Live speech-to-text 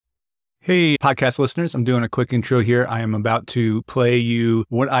Hey, podcast listeners, I'm doing a quick intro here. I am about to play you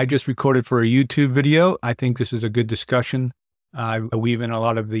what I just recorded for a YouTube video. I think this is a good discussion. I weave in a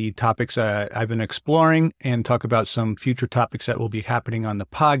lot of the topics I've been exploring and talk about some future topics that will be happening on the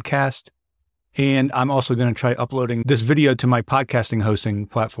podcast. And I'm also going to try uploading this video to my podcasting hosting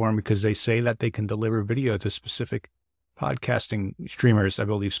platform because they say that they can deliver video to specific podcasting streamers. I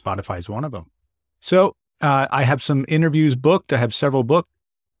believe Spotify is one of them. So I have some interviews booked. I have several booked.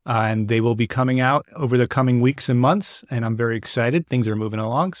 And they will be coming out over the coming weeks and months, and I'm very excited. Things are moving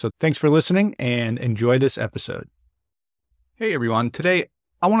along. So thanks for listening and enjoy this episode. Hey, everyone. Today,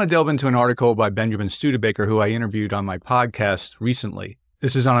 I want to delve into an article by Benjamin Studebaker, who I interviewed on my podcast recently.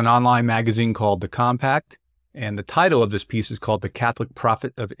 This is on an online magazine called The Compact, and the title of this piece is called The Catholic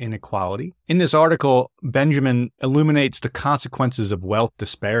Prophet of Inequality. In this article, Benjamin illuminates the consequences of wealth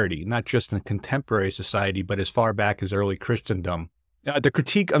disparity, not just in contemporary society, but as far back as early Christendom. The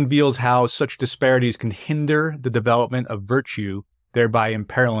critique unveils how such disparities can hinder the development of virtue, thereby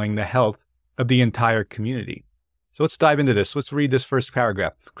imperiling the health of the entire community. So let's dive into this. Let's read this first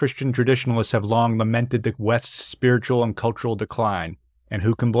paragraph. Christian traditionalists have long lamented the West's spiritual and cultural decline. And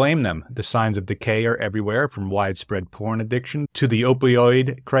who can blame them? The signs of decay are everywhere, from widespread porn addiction to the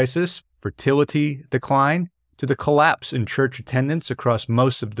opioid crisis, fertility decline, to the collapse in church attendance across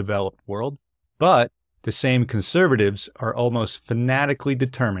most of the developed world. But the same conservatives are almost fanatically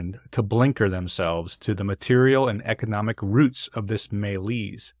determined to blinker themselves to the material and economic roots of this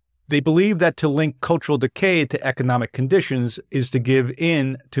malaise. They believe that to link cultural decay to economic conditions is to give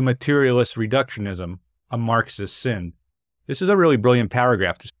in to materialist reductionism, a Marxist sin. This is a really brilliant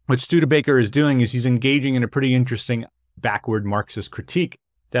paragraph. What Studebaker is doing is he's engaging in a pretty interesting backward Marxist critique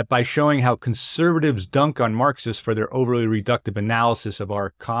that by showing how conservatives dunk on Marxists for their overly reductive analysis of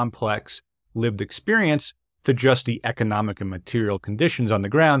our complex lived experience to just the economic and material conditions on the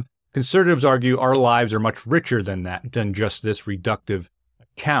ground, conservatives argue our lives are much richer than that, than just this reductive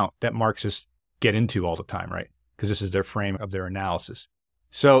account that Marxists get into all the time, right? Because this is their frame of their analysis.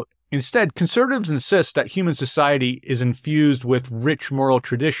 So instead, conservatives insist that human society is infused with rich moral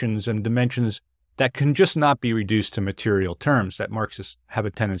traditions and dimensions that can just not be reduced to material terms that Marxists have a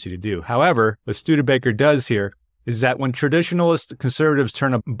tendency to do. However, what Studebaker does here is that when traditionalist conservatives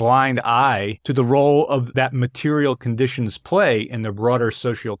turn a blind eye to the role of that material conditions play in the broader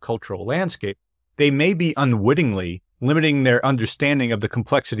socio-cultural landscape, they may be unwittingly limiting their understanding of the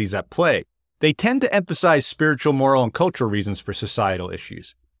complexities at play. They tend to emphasize spiritual, moral, and cultural reasons for societal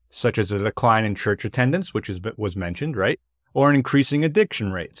issues, such as a decline in church attendance, which was mentioned, right? Or an increasing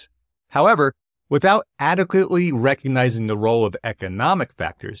addiction rates. However, without adequately recognizing the role of economic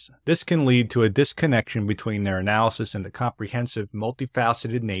factors, this can lead to a disconnection between their analysis and the comprehensive,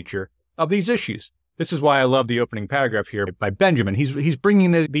 multifaceted nature of these issues. This is why I love the opening paragraph here by Benjamin. He's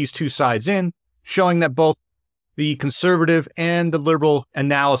bringing these two sides in, showing that both the conservative and the liberal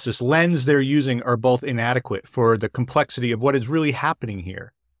analysis lens they're using are both inadequate for the complexity of what is really happening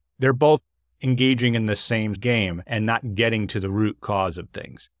here. They're both engaging in the same game and not getting to the root cause of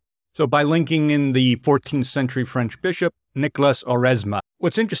things. So by linking in the 14th century French bishop, Nicolas Oresme,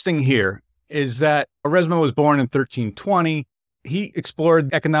 what's interesting here is that Oresme was born in 1320. He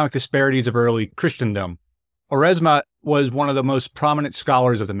explored economic disparities of early Christendom. Oresme was one of the most prominent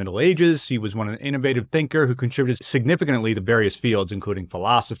scholars of the Middle Ages. He was an innovative thinker who contributed significantly to various fields, including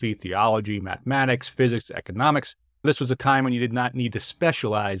philosophy, theology, mathematics, physics, economics. This was a time when you did not need to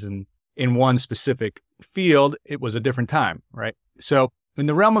specialize in one specific field. It was a different time, right? So in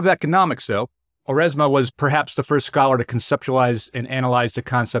the realm of economics, though, Oresme was perhaps the first scholar to conceptualize and analyze the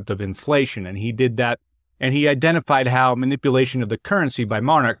concept of inflation, and he did that, and he identified how manipulation of the currency by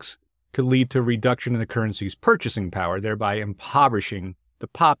monarchs could lead to a reduction in the currency's purchasing power, thereby impoverishing the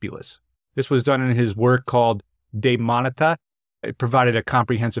populace. This was done in his work called De Moneta. It provided a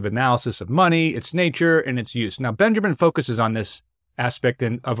comprehensive analysis of money, its nature, and its use. Now, Benjamin focuses on this aspect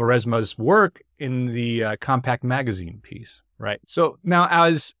of Oresme's work in the Compact magazine piece. Right. So now,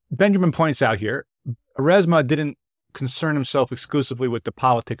 as Benjamin points out here, Oresme didn't concern himself exclusively with the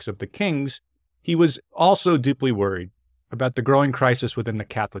politics of the kings. He was also deeply worried about the growing crisis within the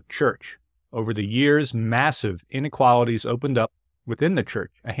Catholic Church. Over the years, massive inequalities opened up within the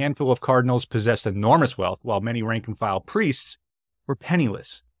church. A handful of cardinals possessed enormous wealth, while many rank-and-file priests were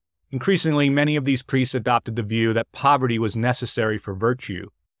penniless. Increasingly, many of these priests adopted the view that poverty was necessary for virtue,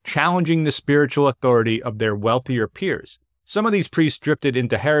 challenging the spiritual authority of their wealthier peers. Some of these priests drifted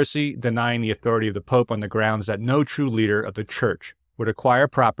into heresy, denying the authority of the Pope on the grounds that no true leader of the church would acquire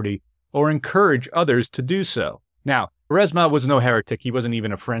property or encourage others to do so. Now, Oresme was no heretic. He wasn't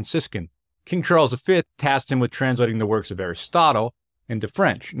even a Franciscan. King Charles V tasked him with translating the works of Aristotle, into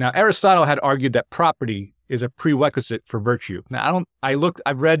French. Now, Aristotle had argued that property is a prerequisite for virtue. Now,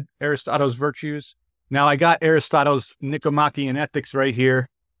 I've read Aristotle's Virtues. Now, I got Aristotle's Nicomachean Ethics right here.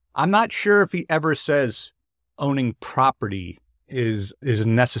 I'm not sure if he ever says owning property is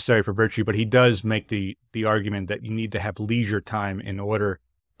necessary for virtue, but he does make the argument that you need to have leisure time in order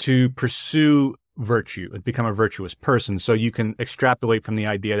to pursue virtue and become a virtuous person. So you can extrapolate from the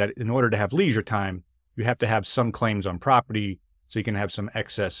idea that in order to have leisure time, you have to have some claims on property so you can have some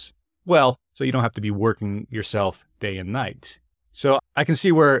excess wealth, so you don't have to be working yourself day and night. So I can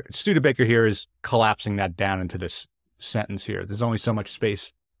see where Studebaker here is collapsing that down into this sentence here. There's only so much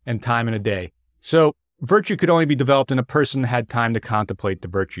space and time in a day. So virtue could only be developed in a person had time to contemplate the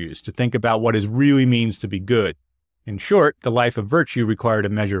virtues, to think about what it really means to be good. In short, the life of virtue required a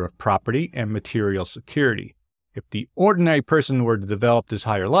measure of property and material security. If the ordinary person were to develop this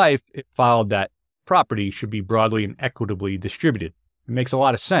higher life, it followed that property should be broadly and equitably distributed. It makes a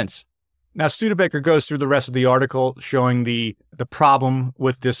lot of sense. Now, Studebaker goes through the rest of the article showing the problem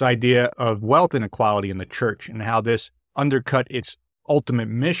with this idea of wealth inequality in the church and how this undercut its ultimate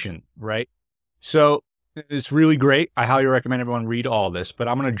mission, right? So it's really great. I highly recommend everyone read all this, but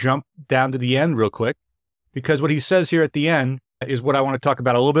I'm going to jump down to the end real quick because what he says here at the end is what I want to talk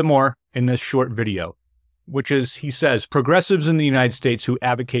about a little bit more in this short video, which is, he says, progressives in the United States who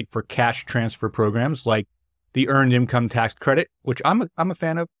advocate for cash transfer programs like the Earned Income Tax Credit, which I'm a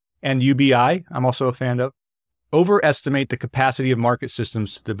fan of, and UBI, I'm also a fan of, overestimate the capacity of market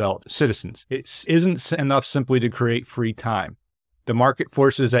systems to develop citizens. It isn't enough simply to create free time. The market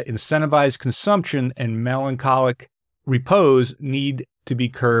forces that incentivize consumption and melancholic repose need to be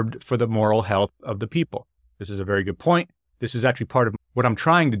curbed for the moral health of the people. This is a very good point. This is actually part of what I'm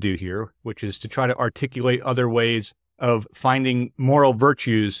trying to do here, which is to try to articulate other ways of finding moral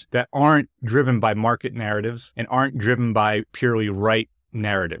virtues that aren't driven by market narratives and aren't driven by purely right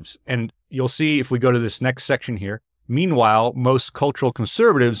narratives. And you'll see if we go to this next section here. Meanwhile, most cultural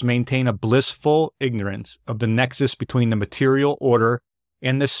conservatives maintain a blissful ignorance of the nexus between the material order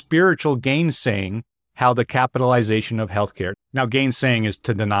and the spiritual gainsaying how the capitalization of healthcare. Now, gainsaying is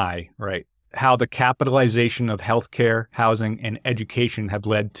to deny, right? How the capitalization of healthcare, housing, and education have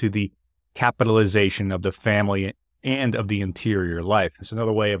led to the capitalization of the family and of the interior life. It's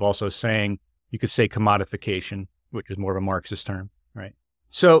another way of also saying, you could say commodification, which is more of a Marxist term, right?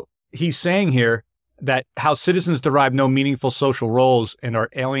 So he's saying here that how citizens derive no meaningful social roles and are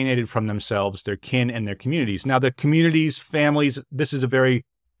alienated from themselves, their kin, and their communities. Now, the communities, families, this is a very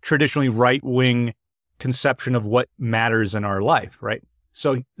traditionally right-wing conception of what matters in our life, right?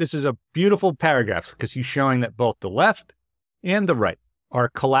 So this is a beautiful paragraph because he's showing that both the left and the right are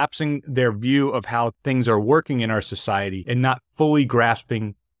collapsing their view of how things are working in our society and not fully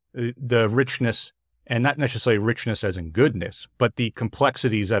grasping the richness, and not necessarily richness as in goodness, but the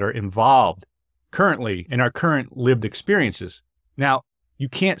complexities that are involved currently in our current lived experiences. Now, you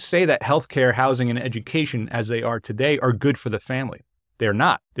can't say that healthcare, housing, and education as they are today are good for the family. They're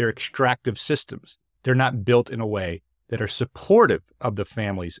not. They're extractive systems. They're not built in a way that are supportive of the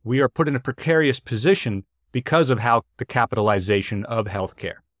families. We are put in a precarious position because of how the capitalization of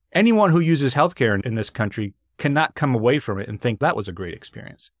healthcare. Anyone who uses healthcare in this country cannot come away from it and think that was a great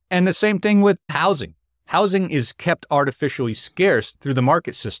experience. And the same thing with housing. Housing is kept artificially scarce through the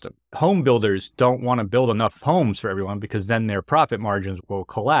market system. Home builders don't want to build enough homes for everyone because then their profit margins will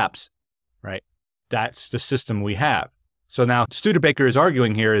collapse, right? That's the system we have. So now Studebaker is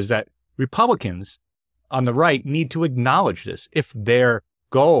arguing here is that Republicans on the right need to acknowledge this if their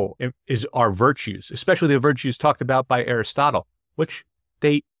goal is our virtues, especially the virtues talked about by Aristotle, which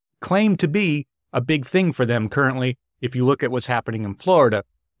they claim to be a big thing for them currently. If you look at what's happening in Florida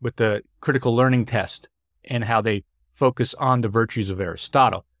with the critical learning test and how they focus on the virtues of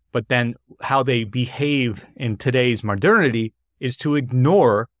Aristotle, but then how they behave in today's modernity is to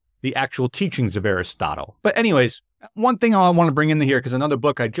ignore the actual teachings of Aristotle. But anyways, one thing I want to bring in here, because another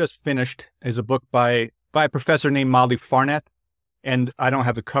book I just finished is a book by a professor named Molly Farnath, and I don't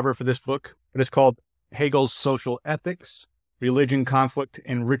have the cover for this book, but it's called Hegel's Social Ethics, Religion, Conflict,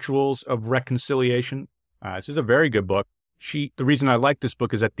 and Rituals of Reconciliation. This is a very good book. The reason I like this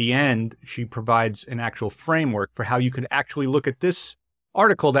book is at the end, she provides an actual framework for how you could actually look at this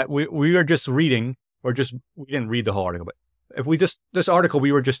article that we are just reading, we didn't read the whole article, but this article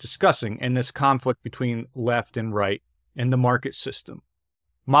we were just discussing and this conflict between left and right and the market system.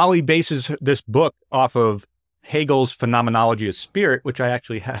 Molly bases this book off of Hegel's Phenomenology of Spirit, which I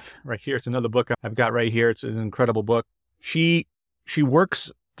actually have right here. It's another book I've got right here. It's an incredible book. She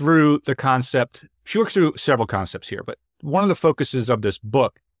works through the concept. She works through several concepts here, but one of the focuses of this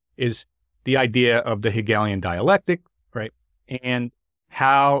book is the idea of the Hegelian dialectic, right? And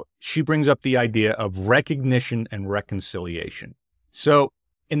how she brings up the idea of recognition and reconciliation. So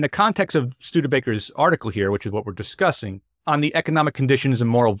in the context of Studebaker's article here, which is what we're discussing, on the economic conditions and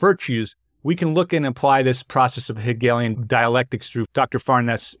moral virtues, we can look and apply this process of Hegelian dialectics through Dr.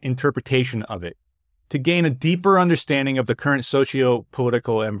 Farneth's interpretation of it to gain a deeper understanding of the current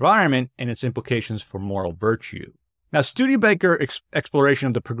socio-political environment and its implications for moral virtue. Now, Studebaker's exploration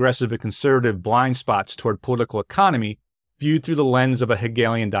of the progressive and conservative blind spots toward political economy, viewed through the lens of a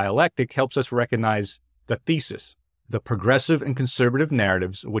Hegelian dialectic, helps us recognize the thesis, the progressive and conservative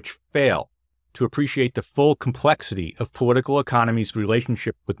narratives which fail to appreciate the full complexity of political economy's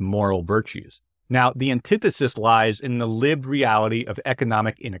relationship with moral virtues. Now, the antithesis lies in the lived reality of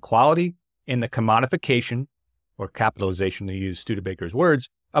economic inequality, in the commodification, or capitalization to use Studebaker's words,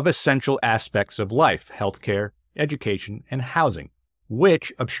 of essential aspects of life, healthcare, education, and housing,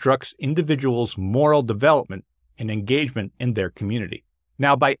 which obstructs individuals' moral development and engagement in their community.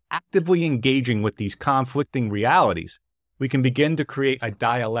 Now, by actively engaging with these conflicting realities, we can begin to create a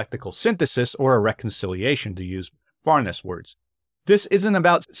dialectical synthesis or a reconciliation, to use Farneth's words. This isn't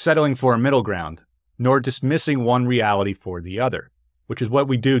about settling for a middle ground, nor dismissing one reality for the other, which is what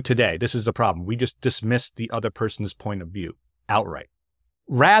we do today. This is the problem. We just dismiss the other person's point of view outright.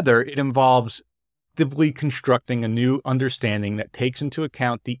 Rather, it involves actively constructing a new understanding that takes into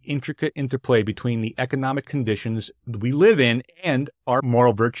account the intricate interplay between the economic conditions we live in and our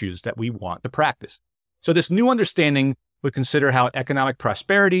moral virtues that we want to practice. So this new understanding would consider how economic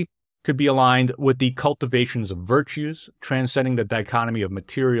prosperity could be aligned with the cultivations of virtues, transcending the dichotomy of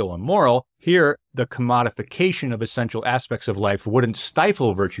material and moral. Here, the commodification of essential aspects of life wouldn't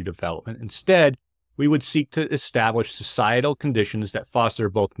stifle virtue development. Instead, we would seek to establish societal conditions that foster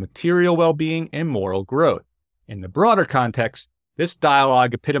both material well-being and moral growth. In the broader context, this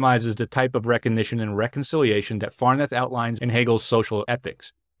dialogue epitomizes the type of recognition and reconciliation that Farneth outlines in Hegel's social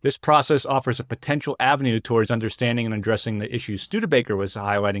ethics. This process offers a potential avenue towards understanding and addressing the issues Studebaker was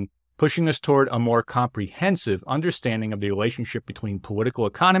highlighting, pushing us toward a more comprehensive understanding of the relationship between political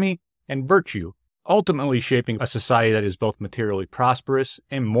economy and virtue, ultimately shaping a society that is both materially prosperous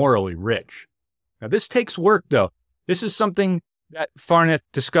and morally rich. Now, this takes work, though. This is something that Farneth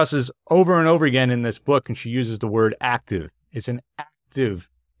discusses over and over again in this book, and she uses the word active. It's an active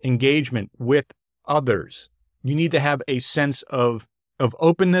engagement with others. You need to have a sense of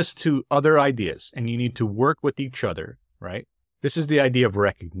openness to other ideas, and you need to work with each other, right? This is the idea of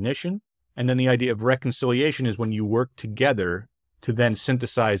recognition, and then the idea of reconciliation is when you work together to then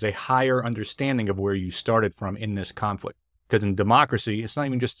synthesize a higher understanding of where you started from in this conflict. Because in democracy, it's not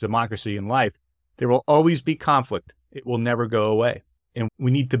even just democracy in life, there will always be conflict. It will never go away. And we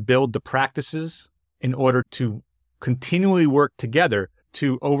need to build the practices in order to continually work together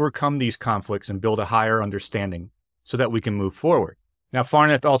to overcome these conflicts and build a higher understanding so that we can move forward. Now,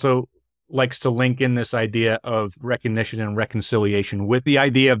 Farneth also likes to link in this idea of recognition and reconciliation with the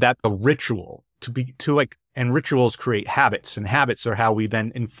idea of that a ritual and rituals create habits, and habits are how we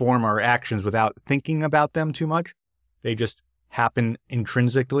then inform our actions without thinking about them too much. They just happen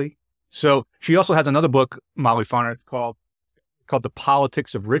intrinsically. So she also has another book, Molly Farneth, called The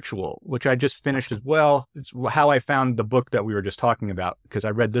Politics of Ritual, which I just finished as well. It's how I found the book that we were just talking about, because I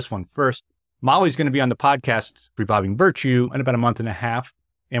read this one first. Molly's going to be on the podcast, Reviving Virtue, in about a month and a half,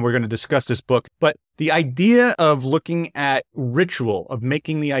 and we're going to discuss this book. But the idea of looking at ritual, of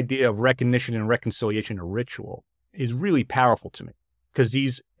making the idea of recognition and reconciliation a ritual, is really powerful to me, because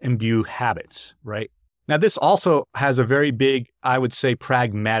these imbue habits, right? Now, this also has a very big, I would say,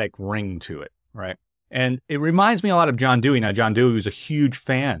 pragmatic ring to it, right? And it reminds me a lot of John Dewey. Now, John Dewey was a huge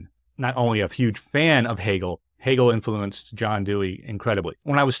fan, not only a huge fan of Hegel, Hegel influenced John Dewey incredibly.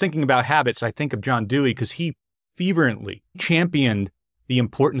 When I was thinking about habits, I think of John Dewey because he fervently championed the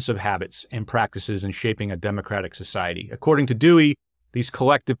importance of habits and practices in shaping a democratic society. According to Dewey, these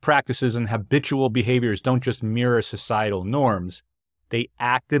collective practices and habitual behaviors don't just mirror societal norms, they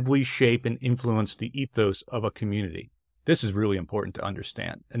actively shape and influence the ethos of a community. This is really important to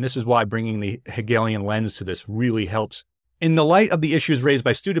understand, and this is why bringing the Hegelian lens to this really helps. In the light of the issues raised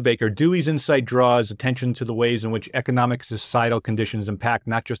by Studebaker, Dewey's insight draws attention to the ways in which economic and societal conditions impact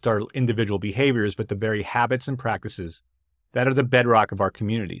not just our individual behaviors, but the very habits and practices that are the bedrock of our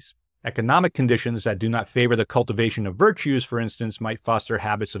communities. Economic conditions that do not favor the cultivation of virtues, for instance, might foster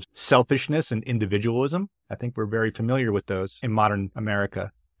habits of selfishness and individualism. I think we're very familiar with those in modern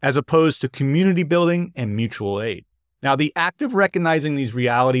America, as opposed to community building and mutual aid. Now, the act of recognizing these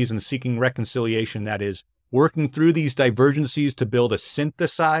realities and seeking reconciliation, that is, working through these divergencies to build a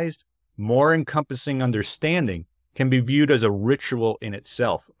synthesized, more encompassing understanding, can be viewed as a ritual in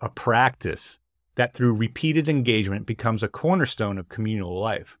itself, a practice that through repeated engagement becomes a cornerstone of communal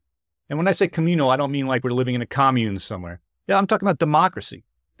life. And when I say communal, I don't mean like we're living in a commune somewhere. Yeah, I'm talking about democracy,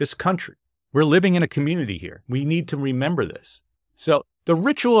 this country. We're living in a community here. We need to remember this. So the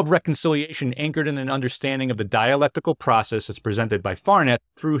ritual of reconciliation anchored in an understanding of the dialectical process as presented by Farnath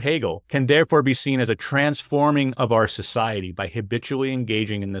through Hegel can therefore be seen as a transforming of our society by habitually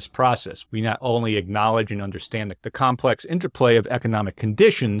engaging in this process. We not only acknowledge and understand the complex interplay of economic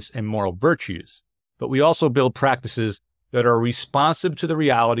conditions and moral virtues, but we also build practices that are responsive to the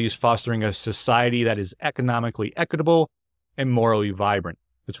realities, fostering a society that is economically equitable and morally vibrant.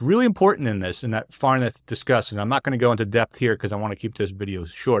 What's really important in this, and that Farnath discussed, and I'm not going to go into depth here because I want to keep this video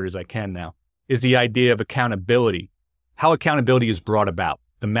as short as I can now, is the idea of accountability, how accountability is brought about,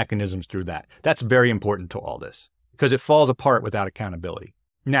 the mechanisms through that. That's very important to all this because it falls apart without accountability.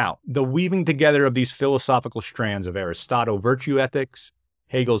 Now, the weaving together of these philosophical strands of Aristotle virtue ethics,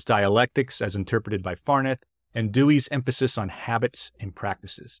 Hegel's dialectics as interpreted by Farnath, and Dewey's emphasis on habits and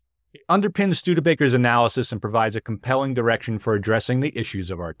practices. It underpins Studebaker's analysis and provides a compelling direction for addressing the issues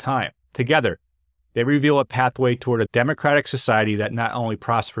of our time. Together, they reveal a pathway toward a democratic society that not only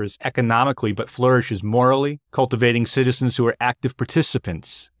prospers economically but flourishes morally, cultivating citizens who are active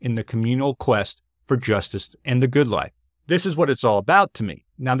participants in the communal quest for justice and the good life. This is what it's all about to me.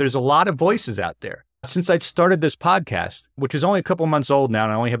 Now, there's a lot of voices out there. Since I started this podcast, which is only a couple months old now,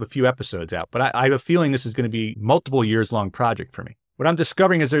 and I only have a few episodes out, but I have a feeling this is going to be a multiple years long project for me. What I'm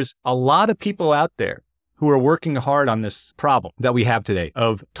discovering is there's a lot of people out there who are working hard on this problem that we have today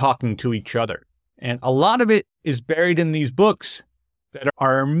of talking to each other. And a lot of it is buried in these books that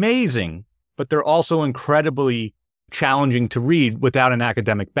are amazing, but they're also incredibly challenging to read without an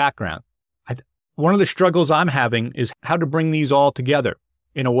academic background. One of the struggles I'm having is how to bring these all together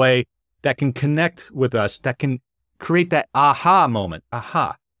in a way that can connect with us, that can create that aha moment.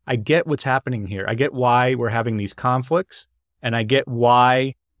 Aha, I get what's happening here. I get why we're having these conflicts. And I get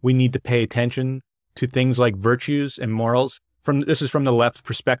why we need to pay attention to things like virtues and morals. This is from the left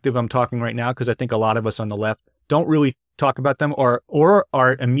perspective I'm talking right now, because I think a lot of us on the left don't really talk about them or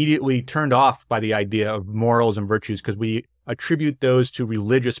are immediately turned off by the idea of morals and virtues because we attribute those to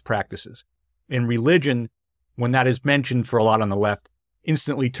religious practices. In religion, when that is mentioned for a lot on the left,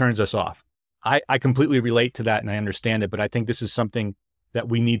 instantly turns us off. I completely relate to that and I understand it, but I think this is something that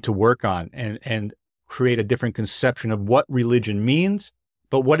we need to work on and create a different conception of what religion means,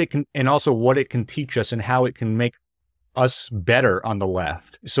 but what it can, and also what it can teach us and how it can make us better on the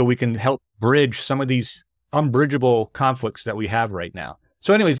left. So we can help bridge some of these unbridgeable conflicts that we have right now.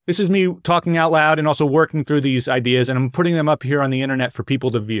 So anyways, this is me talking out loud and also working through these ideas, and I'm putting them up here on the internet for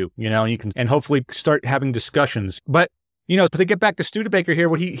people to view, and you can, and hopefully start having discussions. But, to get back to Studebaker here,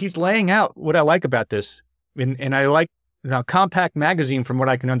 what he's laying out, what I like about this, and I like Compact Magazine, from what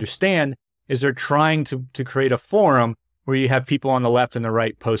I can understand, is they're trying to create a forum where you have people on the left and the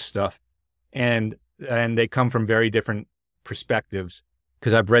right post stuff. And they come from very different perspectives,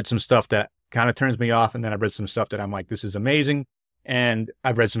 because I've read some stuff that kind of turns me off. And then I've read some stuff that I'm like, this is amazing. And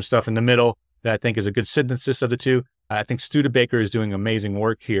I've read some stuff in the middle that I think is a good synthesis of the two. I think Studebaker is doing amazing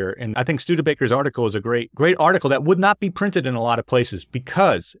work here. And I think Studebaker's article is a great article that would not be printed in a lot of places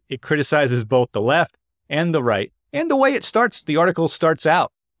because it criticizes both the left and the right. And the way the article starts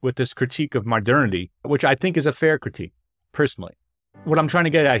out with this critique of modernity, which I think is a fair critique, personally. What I'm trying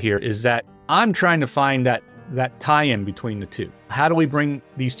to get at here is that I'm trying to find that tie-in between the two. How do we bring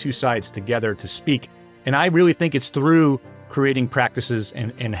these two sides together to speak? And I really think it's through creating practices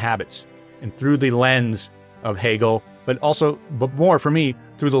and habits, and through the lens of Hegel, but more for me,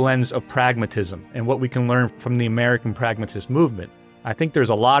 through the lens of pragmatism and what we can learn from the American pragmatist movement. I think there's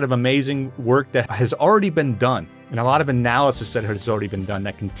a lot of amazing work that has already been done, and a lot of analysis that has already been done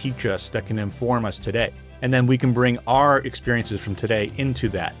that can teach us, that can inform us today. And then we can bring our experiences from today into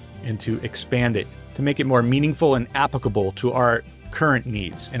that and to expand it, to make it more meaningful and applicable to our current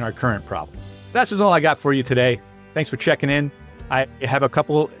needs and our current problems. That's all I got for you today. Thanks for checking in. I have a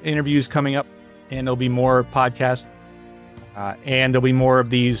couple interviews coming up, and there'll be more podcasts, and there'll be more of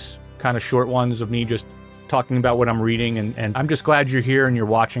these kind of short ones of me just talking about what I'm reading. And I'm just glad you're here and you're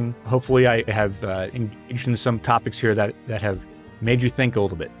watching. Hopefully I have engaged in some topics here that have made you think a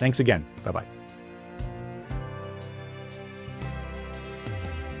little bit. Thanks again. Bye-bye.